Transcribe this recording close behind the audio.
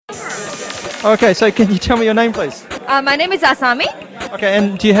Okay, so can you tell me your name, please? My name is Asami. Okay,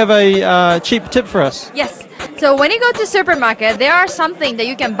 and do you have a cheap tip for us? Yes. So when you go to supermarket, there are something that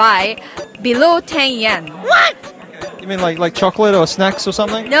you can buy below 10 yen. What? You mean like chocolate or snacks or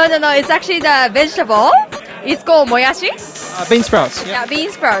something? No. It's actually the vegetable. It's called moyashi. Bean sprouts. Yeah,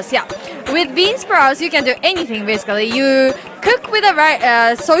 bean sprouts. Yeah. With bean sprouts, you can do anything basically. You cook with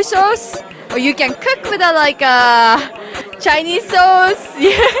a soy sauce, or you can cook with a Chinese sauce.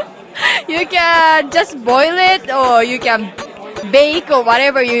 You can just boil it, or you can bake or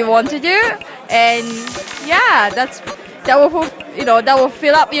whatever you want to do, and yeah, that will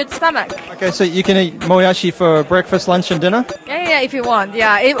fill up your stomach. Okay, so you can eat moyashi for breakfast, lunch, and dinner? Yeah, if you want.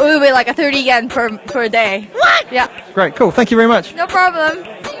 Yeah, it will be like a 30 yen per day. What? Yeah. Great, cool. Thank you very much. No problem.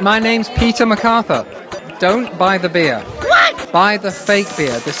 My name's Peter MacArthur. Don't buy the beer. What? Buy the fake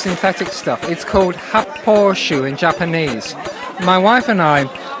beer, the synthetic stuff. It's called happoshu in Japanese. My wife and I,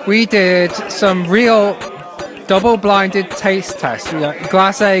 we did some real double-blinded taste tests.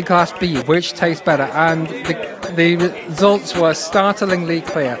 Glass A, glass B, which tastes better? And the results were startlingly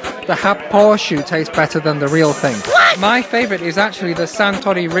clear. The happoshu tastes better than the real thing. What? My favorite is actually the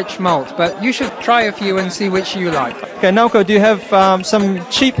Suntory rich malt, but you should try a few and see which you like. Okay, Naoko, do you have some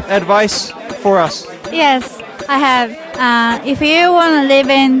cheap advice for us? Yes, I have. If you want to live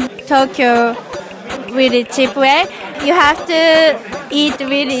in Tokyo really cheap way, you have to eat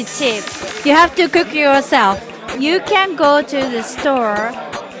really cheap. You have to cook yourself. You can go to the store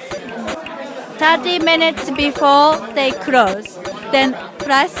 30 minutes before they close. Then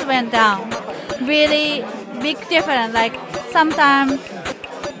price went down. Really big difference, like sometimes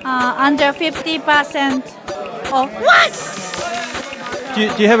under 50% off. What? Do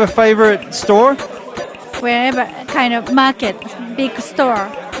you have a favorite store? Wherever kind of market, big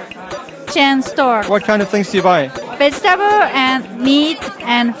store, chain store. What kind of things do you buy? Vegetable and meat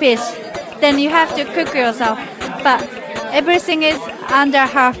and fish. Then you have to cook yourself. But everything is under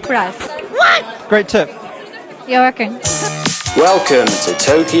half price. What? Great tip. You're welcome. Welcome to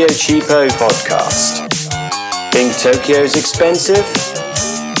Tokyo Cheapo Podcast. Think Tokyo's expensive?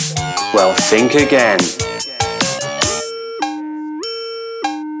 Well, think again.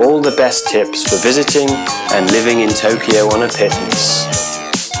 All the best tips for visiting and living in Tokyo on a pittance.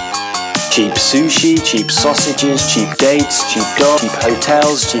 Cheap sushi, cheap sausages, cheap dates, cheap dog, cheap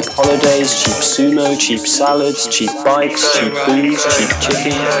hotels, cheap holidays, cheap sumo, cheap salads, cheap bikes, cheap booze, cheap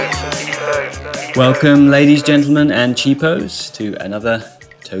chicken. Welcome, ladies, gentlemen, and cheapos, to another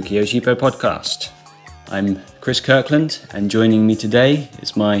Tokyo Cheapo podcast. I'm Chris Kirkland, and joining me today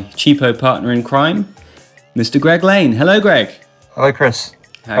is my cheapo partner in crime, Mr. Greg Lane. Hello, Greg. Hello, Chris.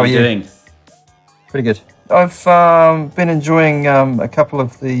 How are you doing? Pretty good. I've been enjoying a couple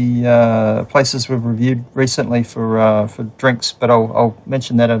of the places we've reviewed recently for drinks, but I'll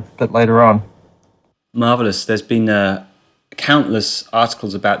mention that a bit later on. Marvellous. There's been countless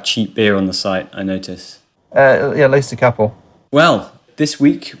articles about cheap beer on the site, I notice. Yeah, at least a couple. Well, this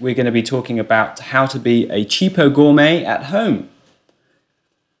week we're going to be talking about how to be a cheapo gourmet at home.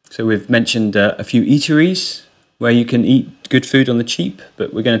 So we've mentioned a few eateries where you can eat good food on the cheap,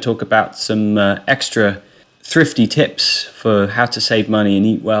 but we're going to talk about some extra thrifty tips for how to save money and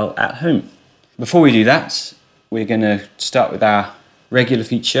eat well at home. Before we do that, we're going to start with our regular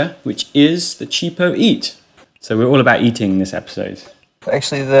feature, which is the Cheapo Eat. So we're all about eating in this episode.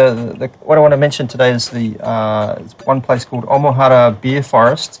 Actually, the what I want to mention today is the one place called Omohara Beer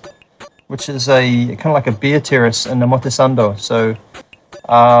Forest, which is a kind of like a beer terrace in Omotesando. So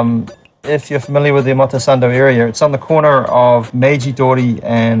if you're familiar with the Omotesando area, it's on the corner of Meiji-dori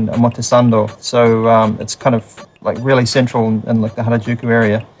and Omotesando. So it's kind of like really central in like the Harajuku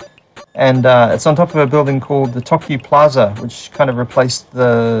area. And it's on top of a building called the Tokyu Plaza, which kind of replaced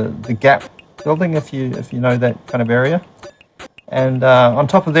the Gap building, if you know that kind of area. And on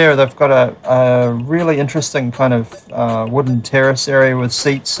top of there, they've got a really interesting kind of wooden terrace area with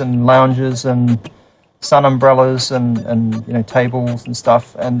seats and lounges and sun umbrellas and tables and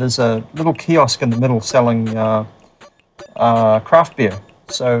stuff. And there's a little kiosk in the middle selling craft beer.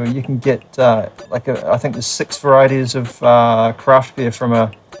 So you can get I think there's 6 varieties of craft beer from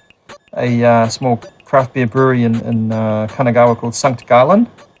a small craft beer brewery in Kanagawa called Sankt Gallen.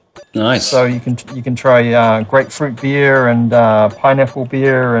 Nice. So you can try grapefruit beer and pineapple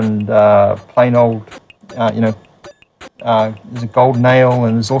beer and plain old, there's a golden ale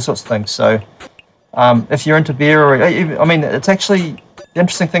and there's all sorts of things. So if you're into beer, it's actually, the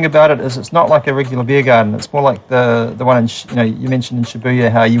interesting thing about it is it's not like a regular beer garden. It's more like the one you mentioned in Shibuya,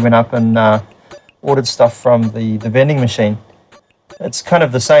 how you went up and ordered stuff from the vending machine. it's kind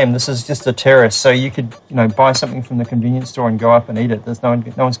of the same. This is just a terrace, so you could, buy something from the convenience store and go up and eat it. There's no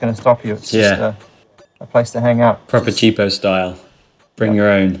one's going to stop you. It's just a place to hang out. Proper cheapo style. Bring your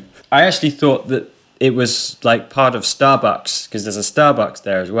own. I actually thought that it was like part of Starbucks, because there's a Starbucks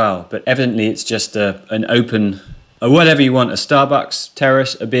there as well. But evidently it's just an open, whatever you want, a Starbucks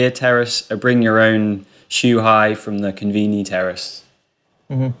terrace, a beer terrace, a bring your own shoe high from the conveni terrace.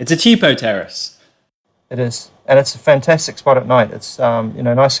 Mm-hmm. It's a cheapo terrace. It is. And it's a fantastic spot at night. It's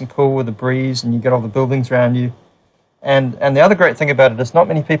nice and cool with a breeze, and you get all the buildings around you. And the other great thing about it is not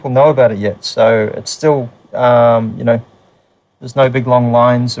many people know about it yet. So it's still, there's no big long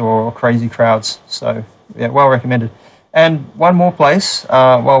lines or crazy crowds. So, yeah, well recommended. And one more place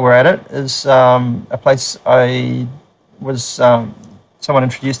while we're at it is a place someone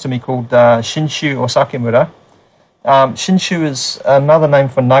introduced to me called Shinshu Osakemura. Shinshu is another name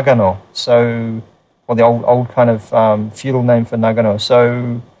for Nagano. So, or the old kind of feudal name for Nagano.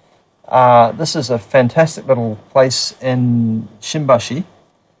 So this is a fantastic little place in Shimbashi,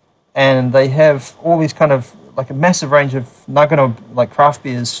 and they have all these kind of like a massive range of Nagano like craft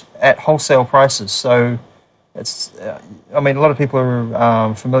beers at wholesale prices. So it's, a lot of people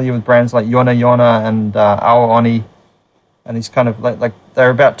are familiar with brands like Yona Yona and Awa Oni, and these kind of like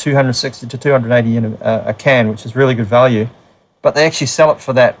they're about 260 to 280 yen a can, which is really good value. But they actually sell it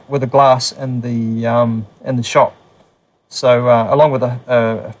for that with a glass in the shop. So along with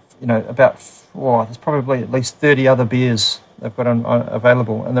there's probably at least 30 other beers they've got on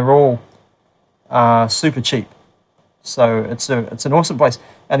available, and they're all super cheap. So it's an awesome place.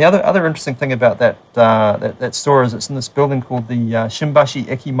 And the other interesting thing about that store is it's in this building called the Shimbashi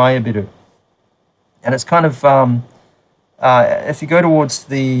Eki Mayabiru, and it's kind of if you go towards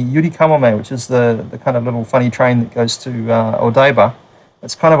the Yuri Kamome, which is the kind of little funny train that goes to Odaiba,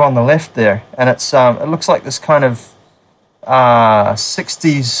 it's kind of on the left there, and it looks like this kind of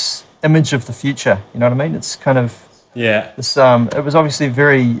 60s image of the future. You know what I mean? It's kind of this. It was obviously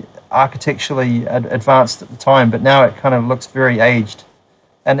very architecturally advanced at the time, but now it kind of looks very aged.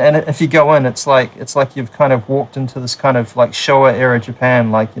 And if you go in, it's like you've kind of walked into this kind of like Showa era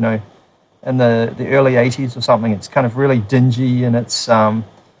Japan, like in the early 80s or something. It's kind of really dingy, and it's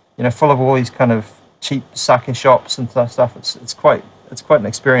full of all these kind of cheap sake shops and stuff. It's quite an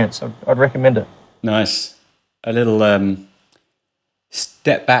experience. I'd recommend it. Nice. A little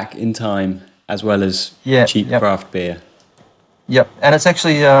step back in time as well as cheap craft beer. Yep, and it's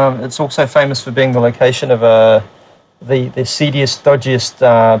actually it's also famous for being the location of the seediest,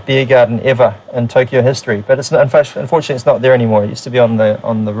 dodgiest beer garden ever in Tokyo history. But unfortunately, it's not there anymore. It used to be on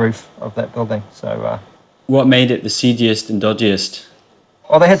the roof of that building. So, what made it the seediest and dodgiest?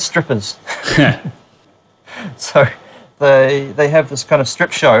 Well, they had strippers. So they have this kind of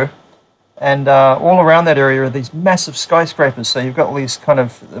strip show, and all around that area are these massive skyscrapers. So you've got all these kind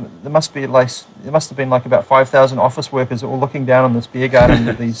of there must have been like about 5,000 office workers all looking down on this beer garden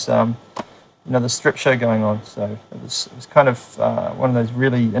with these. The strip show going on. So it was kind of one of those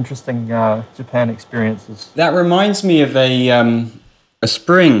really interesting Japan experiences. That reminds me of a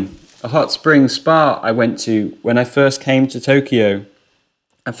hot spring spa I went to when I first came to Tokyo.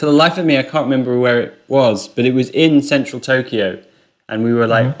 And for the life of me, I can't remember where it was, but it was in central Tokyo. And we were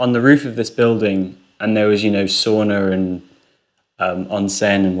like on the roof of this building, and there was, sauna and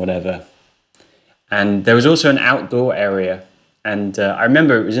onsen and whatever. And there was also an outdoor area. And I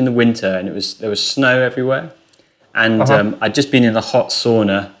remember it was in the winter, and there was snow everywhere. And I'd just been in a hot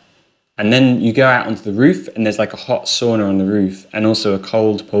sauna. And then you go out onto the roof, and there's like a hot sauna on the roof and also a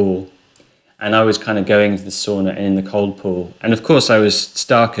cold pool. And I was kind of going into the sauna and in the cold pool. And of course I was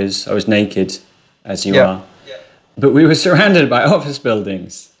starkers. I was naked, as you are. Yeah. But we were surrounded by office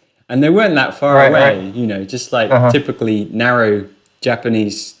buildings. And they weren't that far away, just like typically narrow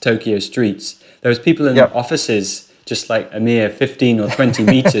Japanese Tokyo streets. There was people in the offices just like a mere 15 or 20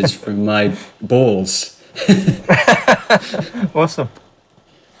 meters from my balls. Awesome.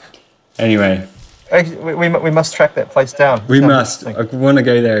 Anyway. We must track that place down. We must. I want to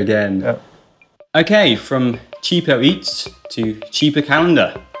go there again. Yeah. Okay, from cheapo eats to cheaper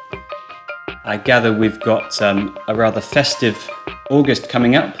calendar. I gather we've got a rather festive August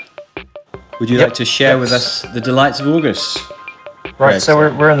coming up. Would you like to share with us the delights of August? Right, so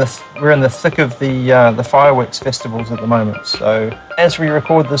we're in the thick of the fireworks festivals at the moment. So as we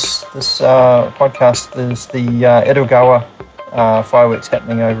record this podcast, there's the Edogawa fireworks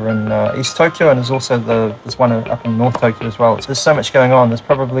happening over in East Tokyo, and there's also there's one up in North Tokyo as well. So there's so much going on. There's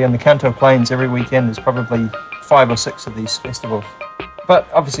probably in the Kanto Plains every weekend. There's probably 5 or 6 of these festivals. But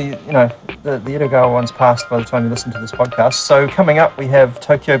obviously, the Edogawa one's passed by the time you listen to this podcast. So coming up, we have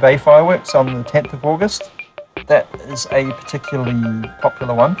Tokyo Bay fireworks on the 10th of August. that is a particularly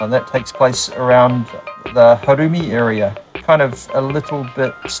popular one. And that takes place around the Harumi area, kind of a little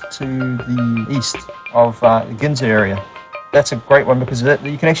bit to the east of the Ginza area. That's a great one because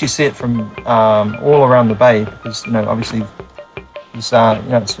you can actually see it from all around the bay because, obviously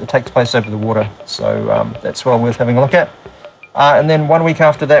it takes place over the water. So that's well worth having a look at. And then 1 week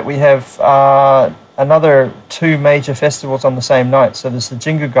after that, we have another 2 major festivals on the same night. So there's the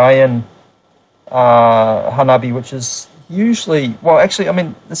Jingu Gaien Hanabi, which is usually,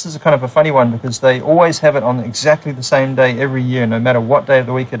 this is a kind of a funny one because they always have it on exactly the same day every year, no matter what day of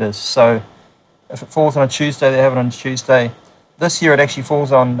the week it is. So if it falls on a Tuesday, they have it on a Tuesday. This year it actually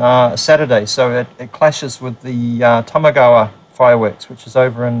falls on a Saturday, so it clashes with the Tamagawa fireworks, which is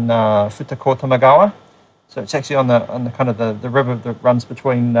over in Futako Tamagawa. So it's actually on the kind of the river that runs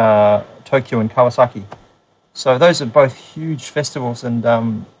between Tokyo and Kawasaki. So those are both huge festivals,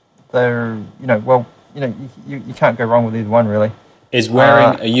 and they're you can't go wrong with either one really. Is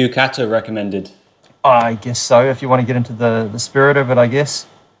wearing a yukata recommended? I guess so, if you want to get into the spirit of it, I guess.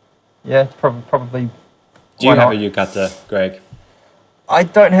 Yeah, it's probably. Do you have a yukata, Greg? I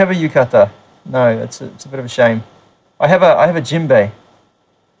don't have a yukata. No, it's a bit of a shame. I have a djembe.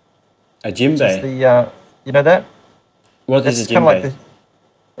 A djembe? The you know that? What is a djembe?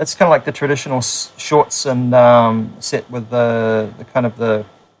 It's kind of like the traditional shorts and set with the kind of the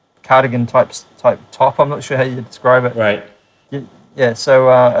cardigan type top. I'm not sure how you describe it. Right. Yeah. So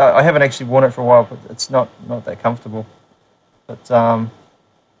I haven't actually worn it for a while, but it's not that comfortable. But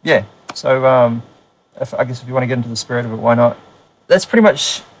yeah. So I guess if you want to get into the spirit of it, why not? That's pretty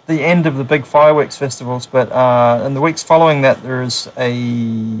much the end of the big fireworks festivals. But in the weeks following that, there's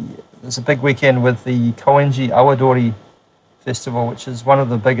a big weekend with the Koenji Awadori Festival, which is one of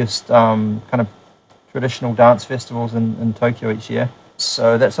the biggest kind of traditional dance festivals in Tokyo each year.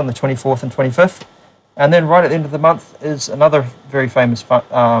 So that's on the 24th and 25th. And then right at the end of the month is another very famous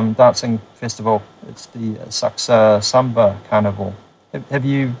dancing festival. It's the Asakusa Samba Carnival. Have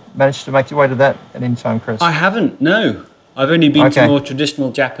you managed to make your way to that at any time, Chris? I haven't, no. I've only been to more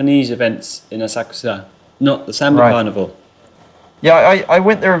traditional Japanese events in Asakusa, not the Samba Carnival. Yeah, I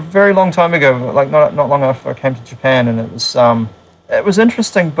went there a very long time ago, like not long after I came to Japan, and it was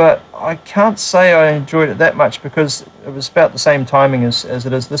interesting, but I can't say I enjoyed it that much because it was about the same timing as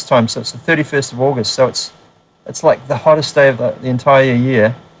it is this time. So it's the 31st of August, so it's like the hottest day of the entire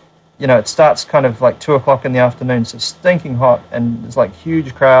year. It starts kind of like 2 o'clock in the afternoon, so stinking hot, and there's like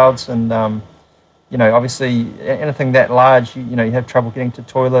huge crowds, and obviously anything that large, you have trouble getting to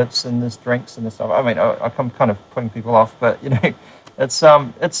toilets, and there's drinks and stuff. I mean, I'm kind of putting people off, but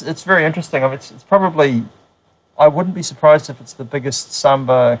it's very interesting. I mean, it's probably, I wouldn't be surprised if it's the biggest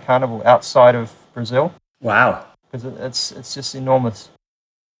samba carnival outside of Brazil. Wow. Because it's just enormous.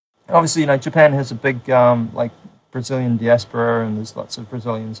 Obviously, Japan has a big like Brazilian diaspora, and there's lots of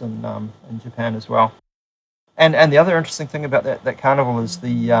Brazilians in Japan as well. And the other interesting thing about that carnival is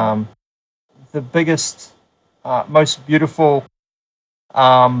the biggest, most beautiful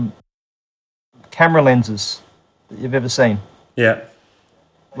camera lenses that you've ever seen. Yeah.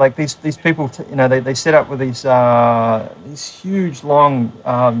 Like these people, they set up with these huge long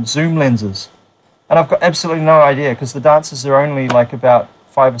zoom lenses, and I've got absolutely no idea because the dancers are only like about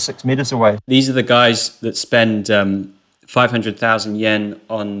 5 or 6 meters away. These are the guys that spend 500,000 yen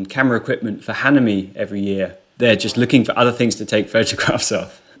on camera equipment for Hanami every year. They're just looking for other things to take photographs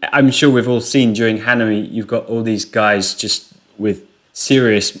of. I'm sure we've all seen during Hanami, you've got all these guys just with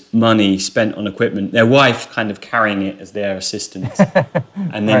serious money spent on equipment, their wife kind of carrying it as their assistant,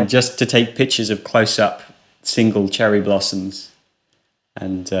 and then just to take pictures of close-up single cherry blossoms.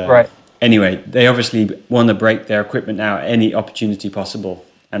 And anyway, they obviously want to break their equipment out at any opportunity possible.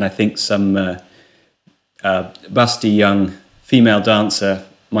 And I think some busty young female dancer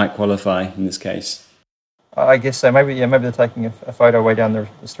might qualify in this case. I guess so. Maybe they're taking a photo way down the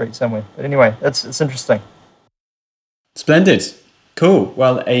street somewhere. But anyway, it's interesting. Splendid. Cool.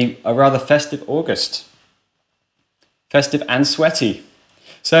 Well, a rather festive August. Festive and sweaty.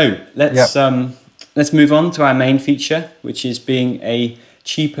 So let's move on to our main feature, which is being a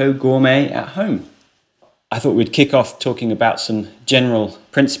cheapo gourmet at home. I thought we'd kick off talking about some general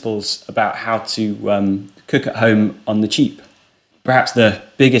principles about how to cook at home on the cheap. Perhaps the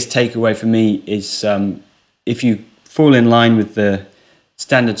biggest takeaway for me is if you fall in line with the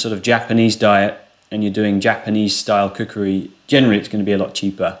standard sort of Japanese diet and you're doing Japanese style cookery, generally it's going to be a lot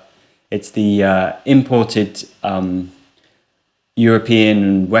cheaper. It's the imported European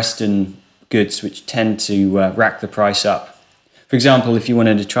and Western goods which tend to rack the price up. For example, if you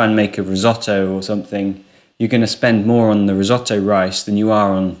wanted to try and make a risotto or something, you're going to spend more on the risotto rice than you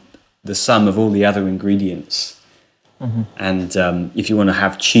are on the sum of all the other ingredients. And if you want to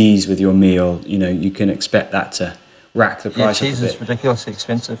have cheese with your meal, you can expect that to rack the price up a cheese bit. is ridiculously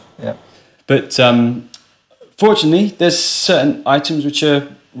expensive. Yeah. But fortunately, there's certain items which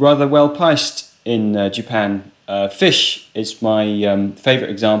are rather well priced in Japan. Fish is my favorite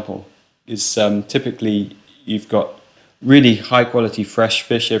example. Is typically you've got really high quality fresh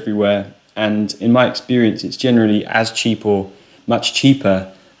fish everywhere, and in my experience, it's generally as cheap or much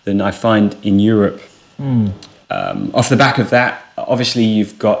cheaper than I find in Europe. Off the back of that, obviously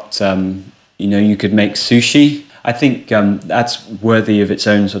you've got you could make sushi. I think that's worthy of its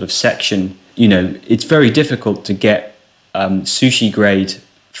own sort of section. It's very difficult to get sushi grade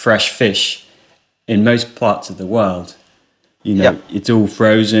fresh fish in most parts of the world. It's all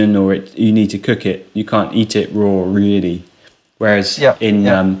frozen, or you need to cook it. You can't eat it raw, really. Whereas in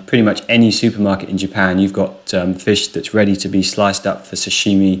pretty much any supermarket in Japan, you've got fish that's ready to be sliced up for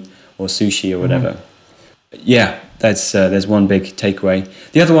sashimi or sushi or whatever. Yeah, there's one big takeaway.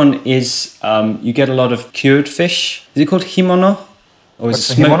 The other one is you get a lot of cured fish. Is it called himono? Or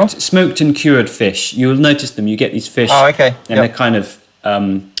is it smoked and cured fish? You'll notice them. You get these fish, and they're kind of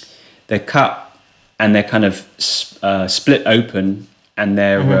they're cut and they're kind of split open, and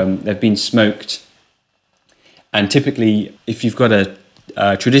they've been smoked. And typically, if you've got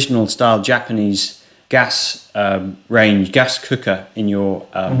a traditional style Japanese gas cooker in your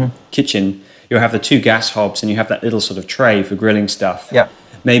kitchen, you'll have the two gas hobs, and you have that little sort of tray for grilling stuff. Yeah.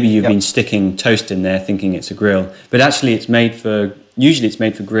 Maybe you've been sticking toast in there thinking it's a grill, but actually it's made for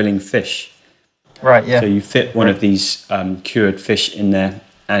grilling fish. Right, yeah. So you fit one of these cured fish in there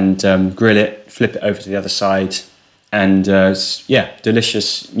and grill it, flip it over to the other side, and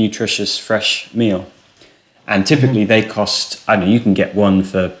delicious, nutritious, fresh meal. And typically they cost, you can get one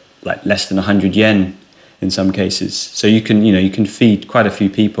for like less than 100 yen in some cases. So you can feed quite a few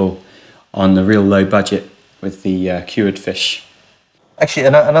people on the real low budget with the cured fish. Actually,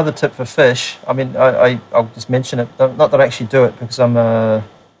 another tip for fish, I'll just mention it, not that I actually do it because I'm a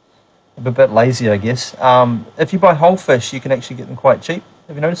bit lazy, I guess. If you buy whole fish, you can actually get them quite cheap.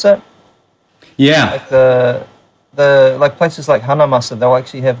 Have you noticed that? Yeah. Like the places like Hanamasa, they'll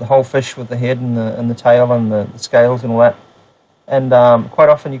actually have the whole fish with the head and the tail and the scales and all that. And quite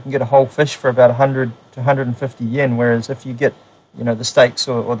often you can get a whole fish for about 100 to 150 yen, whereas if you get the steaks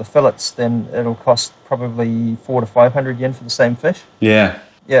or the fillets, then it'll cost probably 400 to 500 yen for the same fish. Yeah.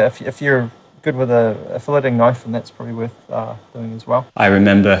 Yeah, if you're good with a filleting knife, then that's probably worth doing as well. I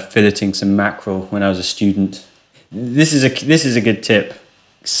remember filleting some mackerel when I was a student. This is a good tip.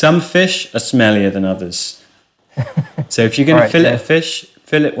 Some fish are smellier than others. So if you're going to fillet a fish,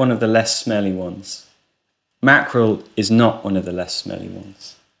 fillet one of the less smelly ones. Mackerel is not one of the less smelly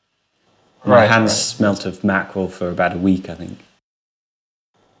ones. My hands smelt of mackerel for about a week, I think.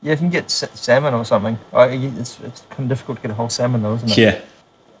 Yeah, if you can get salmon or something. It's kind of difficult to get a whole salmon though, isn't it? Yeah.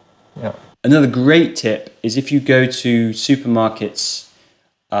 Yeah. Another great tip is if you go to supermarkets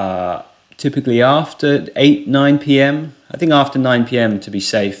typically after 8, 9 p.m. I think after 9 p.m. to be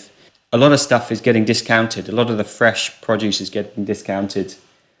safe. A lot of stuff is getting discounted. A lot of the fresh produce is getting discounted.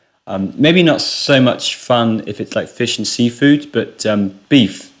 Maybe not so much fun if it's like fish and seafood, but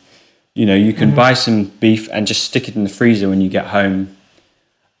beef. You can buy some beef and just stick it in the freezer when you get home.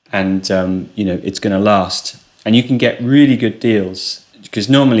 And, it's going to last. And you can get really good deals because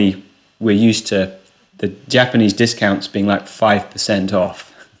normally we're used to the Japanese discounts being like 5%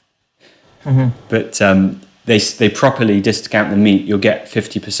 off. But they properly discount the meat. You'll get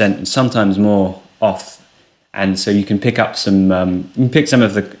 50% and sometimes more off. And so you can pick up some of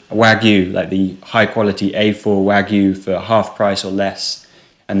the Wagyu, like the high quality A4 Wagyu for half price or less,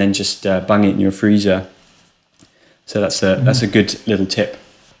 and then just bung it in your freezer. So that's a good little tip.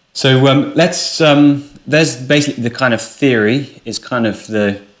 So there's basically the kind of theory is kind of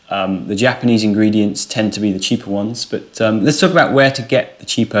the Japanese ingredients tend to be the cheaper ones, but let's talk about where to get the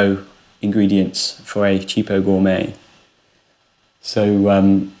cheapo ingredients for a cheapo gourmet. So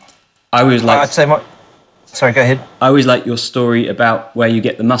I always like... Sorry, go ahead. I always like your story about where you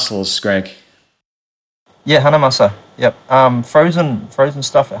get the mussels, Greg. Yeah, Hanamasa. Yep. Frozen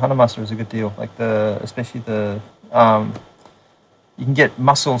stuff at Hanamasa is a good deal. Like especially you can get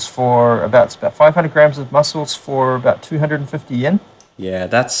mussels for about 500 grams of mussels for about 250 yen. Yeah,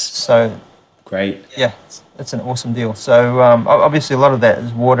 that's so great. Yeah, it's an awesome deal. So obviously a lot of that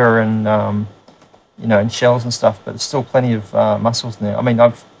is water and and shells and stuff, but there's still plenty of mussels in there. I mean,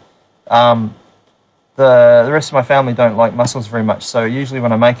 the rest of my family don't like mussels very much, so usually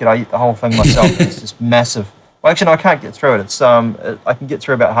when I make it, I eat the whole thing myself. And it's just massive. Well, actually, no, I can't get through it. It's I can get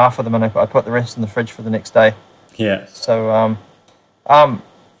through about half of them, and I put the rest in the fridge for the next day. Yeah. So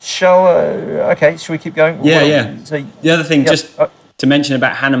Okay, should we keep going? Yeah. So, The other thing, yep. just to mention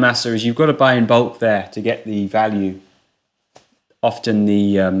about Hanamasa, is you've got to buy in bulk there to get the value. Often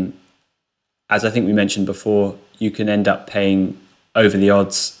as I think we mentioned before, you can end up paying over the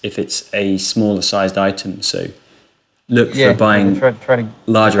odds if it's a smaller sized item. So look for buying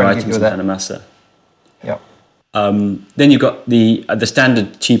larger items in Hanamasa. Yeah. Then you've got the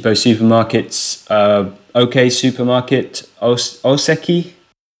standard cheapo supermarkets, OK Supermarket, Oseki.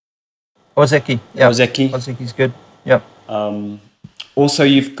 Ozeki. Yeah. Ozeki. Ozeki's good. Yep. Also,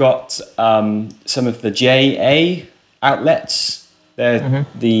 you've got some of the JA outlets. They're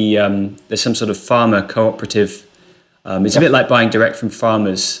there's some sort of farmer cooperative. It's a bit like buying direct from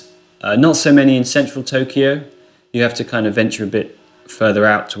farmers. Not so many in central Tokyo. You have to kind of venture a bit further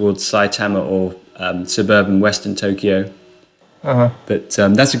out towards Saitama or suburban western Tokyo. But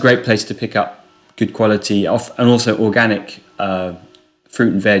that's a great place to pick up good quality and also organic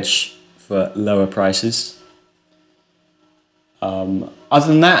fruit and veg for lower prices. Other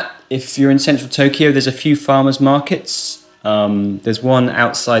than that, if you're in central Tokyo, there's a few farmers markets. There's one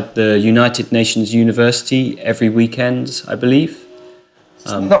outside the United Nations University every weekend, I believe.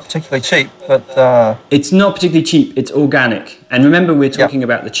 It's not particularly cheap, but... It's not particularly cheap, it's organic. And remember, we're talking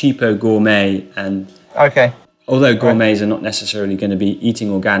about the cheapo gourmet, and although gourmets are not necessarily going to be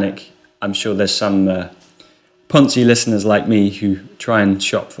eating organic, I'm sure there's some poncy listeners like me who try and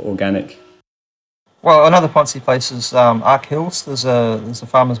shop for organic. Well, another poncy place is Ark Hills. There's a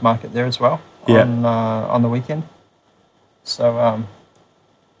farmer's market there as well on the weekend. So,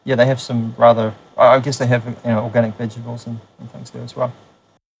 they have some rather... I guess they have organic vegetables and things there as well.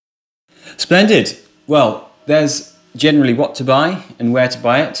 Splendid. Well, there's generally what to buy and where to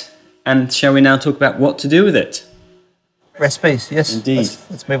buy it. And shall we now talk about what to do with it? Recipes, yes. Indeed.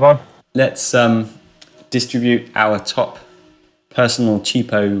 Let's move on. Let's distribute our top personal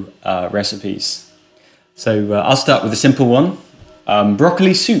cheapo recipes. So I'll start with a simple one.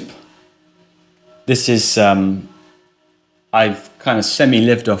 Broccoli soup. This is... I've kind of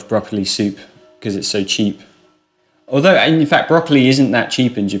semi-lived off broccoli soup because it's so cheap. Although, in fact, broccoli isn't that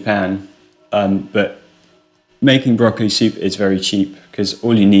cheap in Japan, but making broccoli soup is very cheap because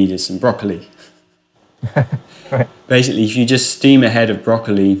all you need is some broccoli. Right. Basically, if you just steam a head of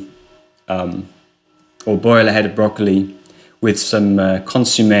broccoli or boil a head of broccoli with some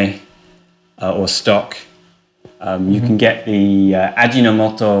consommé or stock, you can get the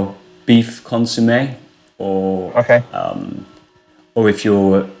Ajinomoto beef consommé, or if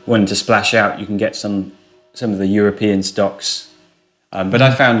you're wanting to splash out, you can get some of the European stocks. But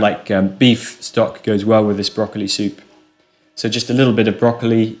I found beef stock goes well with this broccoli soup. So just a little bit of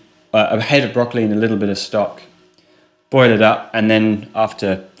broccoli, a head of broccoli and a little bit of stock. Boil it up, and then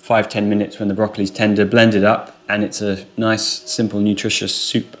after 5-10 minutes when the broccoli's tender, blend it up, and it's a nice, simple, nutritious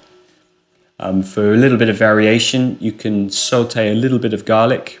soup. For a little bit of variation, you can saute a little bit of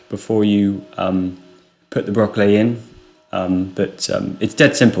garlic before you put the broccoli in. But it's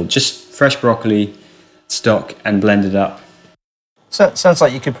dead simple. Just fresh broccoli, stock, and blend it up. So it sounds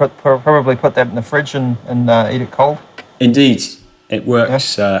like you could probably put that in the fridge and eat it cold. Indeed. It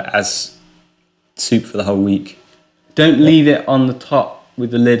works as soup for the whole week. Don't leave it on the top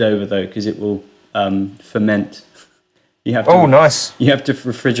with the lid over, though, because it will ferment. You have to, nice. You have to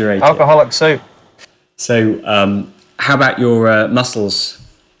refrigerate Alcoholic soup. So how about your mussels?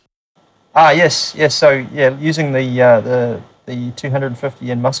 Yes. So, using the 250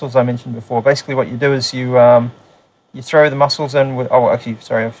 yen mussels I mentioned before, basically what you do is you throw the mussels in with... I should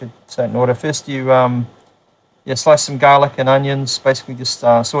say it in order. First, you slice some garlic and onions, basically just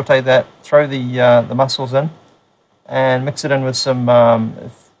saute that, throw the mussels in, and mix it in with some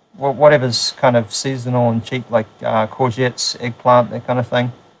whatever's kind of seasonal and cheap, like courgettes, eggplant, that kind of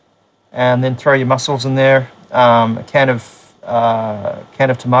thing. And then throw your mussels in there, a can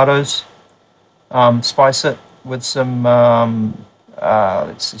of tomatoes, spice it with some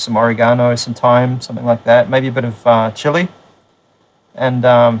some oregano, some thyme, something like that, maybe a bit of chili, and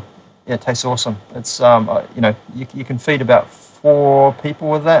it tastes awesome. It's you can feed about 4 people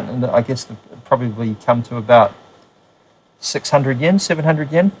with that, and I guess it'd probably come to about 600 yen,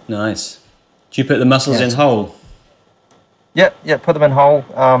 700 yen. Nice. Do you put the mussels in whole? Yeah, put them in whole.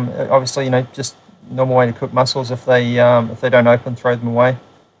 Obviously, just normal way to cook mussels. If they don't open, throw them away.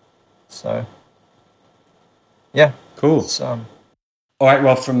 So, yeah. Cool. All right,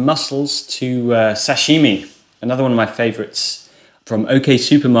 well, from mussels to sashimi, another one of my favorites from OK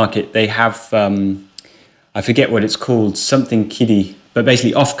Supermarket. They have, I forget what it's called, something kiddie, but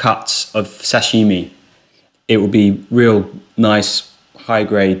basically offcuts of sashimi. It will be real nice,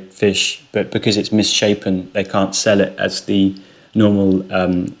 high-grade fish, but because it's misshapen, they can't sell it as the normal,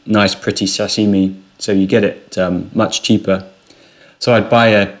 nice, pretty sashimi. So you get it much cheaper. So I'd buy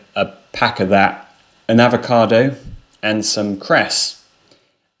a pack of that, an avocado, and some cress.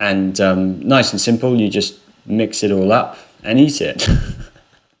 And nice and simple, you just mix it all up and eat it.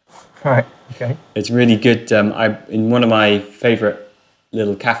 Right. Okay. It's really good. In one of my favourite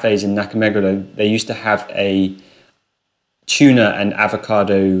little cafes in Nakameguro, they used to have a tuna and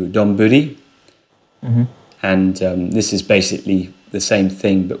avocado donburi. Mm-hmm. And this is basically the same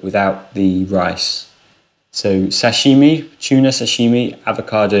thing, but without the rice. So sashimi, tuna sashimi,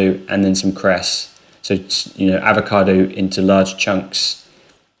 avocado, and then some cress. So, avocado into large chunks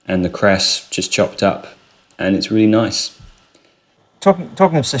and the cress just chopped up. And it's really nice. Talking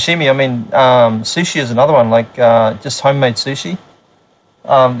of sashimi, I mean, sushi is another one, like just homemade sushi.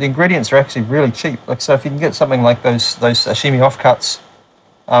 The ingredients are actually really cheap. Like, so if you can get something like those sashimi offcuts,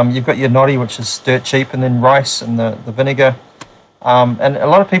 you've got your nori, which is dirt cheap, and then rice and the vinegar. And a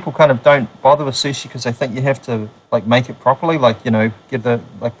lot of people kind of don't bother with sushi because they think you have to like make it properly, like get the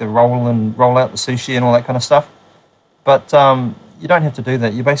roll and roll out the sushi and all that kind of stuff. But you don't have to do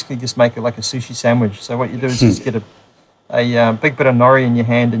that. You basically just make it like a sushi sandwich. So what you do is just get a big bit of nori in your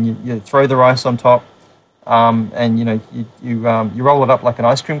hand, and you throw the rice on top, and you roll it up like an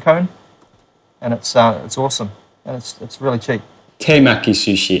ice cream cone, and it's awesome, and it's really cheap. Temaki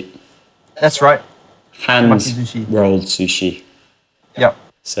sushi. That's right. Hand sushi. rolled sushi. Yep.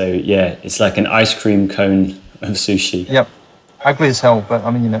 So yeah, it's like an ice cream cone of sushi. Yep. Ugly as hell, but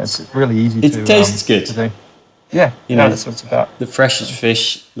I mean, it's really easy It tastes good. to do. Yeah, that's what it's about. The freshest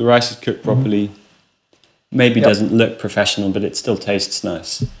fish, the rice is cooked properly. Maybe doesn't look professional, but it still tastes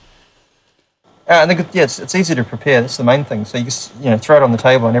nice. And it's easy to prepare. That's the main thing. So you just throw it on the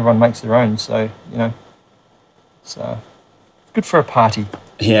table, and everyone makes their own. So it's good for a party.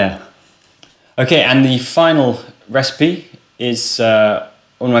 Yeah. Okay, and the final recipe is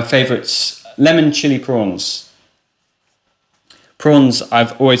one of my favourites: lemon chili prawns. Prawns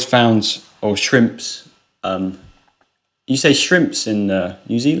I've always found, or shrimps. You say shrimps in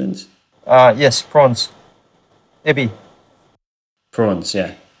New Zealand? Yes, prawns. Ebi. Prawns,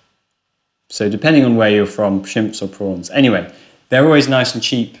 yeah. So depending on where you're from, shrimps or prawns. Anyway, they're always nice and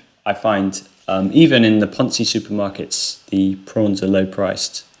cheap, I find. Even in the Ponzi supermarkets, the prawns are low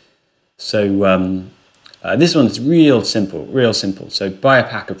priced. So this one's real simple. So buy a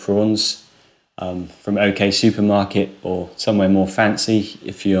pack of prawns from OK Supermarket or somewhere more fancy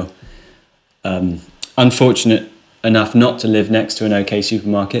if you're unfortunate enough not to live next to an OK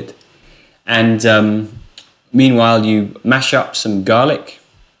Supermarket. And meanwhile, you mash up some garlic,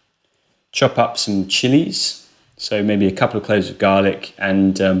 chop up some chilies, so maybe a couple of cloves of garlic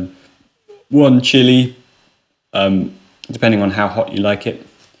and one chili, depending on how hot you like it.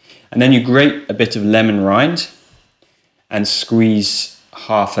 And then you grate a bit of lemon rind and squeeze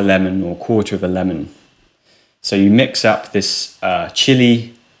half a lemon or quarter of a lemon. So you mix up this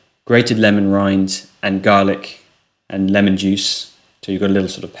chili, grated lemon rind and garlic and lemon juice, so you've got a little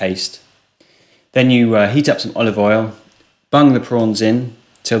sort of paste. Then you heat up some olive oil, bung the prawns in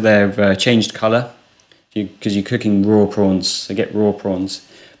till they've changed colour, because you're cooking raw prawns, so get raw prawns.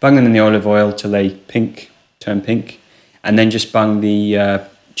 Bung them in the olive oil till they turn pink, and then just bung the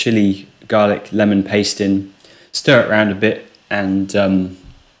chili, garlic, lemon paste in, stir it around a bit, and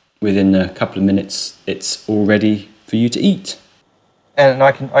within a couple of minutes it's all ready for you to eat. And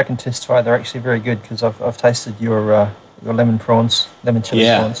I can testify they're actually very good because I've tasted your lemon chili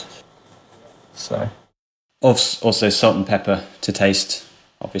prawns. So. Also salt and pepper to taste,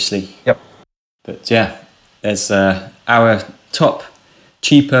 obviously. Yep. But yeah, there's our top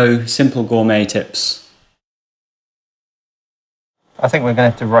cheapo, simple gourmet tips. I think we're going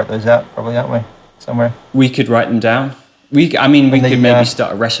to have to write those out, probably, aren't we? Somewhere. We could write them down. We could maybe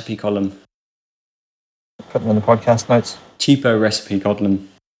start a recipe column. Put them in the podcast notes. Cheapo recipe column.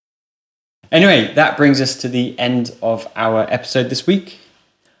 Anyway, that brings us to the end of our episode this week.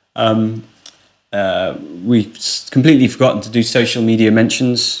 We've completely forgotten to do social media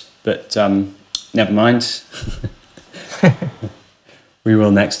mentions, but never mind. We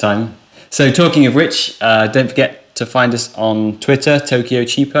will next time. So talking of which, don't forget to find us on Twitter, Tokyo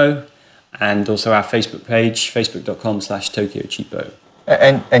Cheapo, and also our Facebook page, facebook.com/Tokyo Cheapo.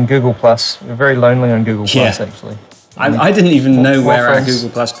 And Google Plus. We're very lonely on Google Plus, actually. I didn't even know where our Google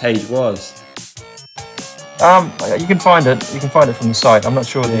Plus page was. You can find it. You can find it from the site. I'm not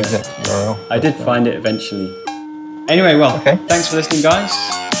sure the exact URL. I did find it eventually. Anyway, thanks for listening, guys,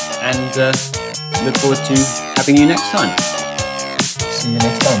 and look forward to having you next time. See you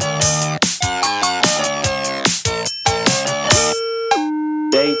next time.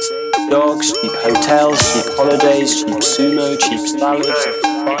 Date dogs, cheap hotels, cheap holidays, cheap sumo, cheap salads.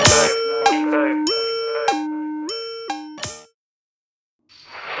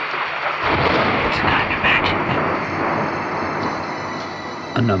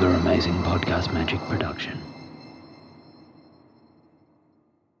 Another amazing Podcast Magic production.